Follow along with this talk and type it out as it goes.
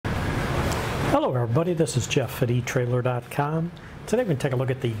Hello everybody, this is Jeff at etrailer.com. Today we're going to take a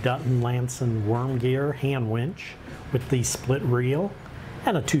look at the Dutton-Lainson worm gear hand winch with the split reel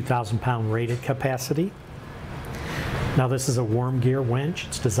and a 2,000 pound rated capacity. Now this is a worm gear winch.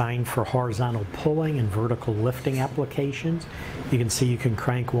 It's designed for horizontal pulling and vertical lifting applications. You can see you can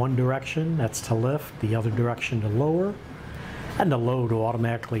crank one direction, that's to lift, the other direction to lower, and the load will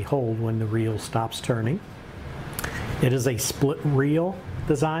automatically hold when the reel stops turning. It is a split reel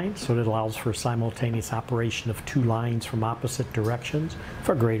design, so it allows for simultaneous operation of two lines from opposite directions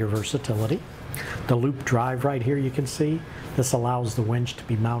for greater versatility. The loop drive right here you can see, this allows the winch to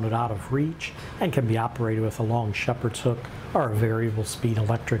be mounted out of reach and can be operated with a long shepherd's hook or a variable speed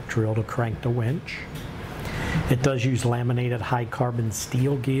electric drill to crank the winch. It does use laminated high carbon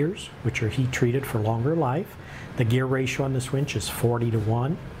steel gears, which are heat treated for longer life. The gear ratio on this winch is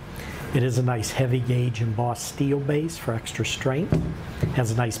 40:1. It is a nice heavy gauge embossed steel base for extra strength. It has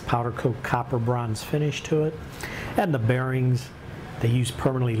a nice powder coat copper bronze finish to it. And the bearings, they use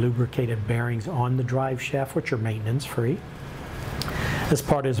permanently lubricated bearings on the drive shaft, which are maintenance free. This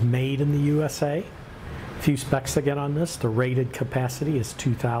part is made in the USA. A few specs again on this. The rated capacity is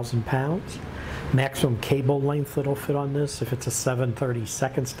 2,000 pounds. Maximum cable length that'll fit on this, if it's a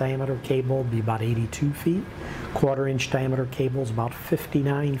 7/32 diameter cable, it'll be about 82 feet. 1/4 inch diameter cable is about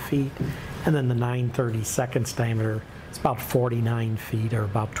 59 feet. And then the 9/32 diameter, it's about 49 feet or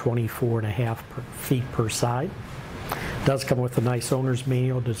about 24.5 feet per side. It does come with a nice owner's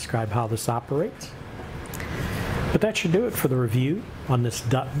manual to describe how this operates. But that should do it for the review on this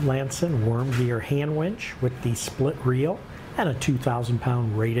Dutton-Lainson worm gear hand winch with the split reel and a 2,000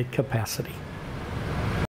 pound rated capacity.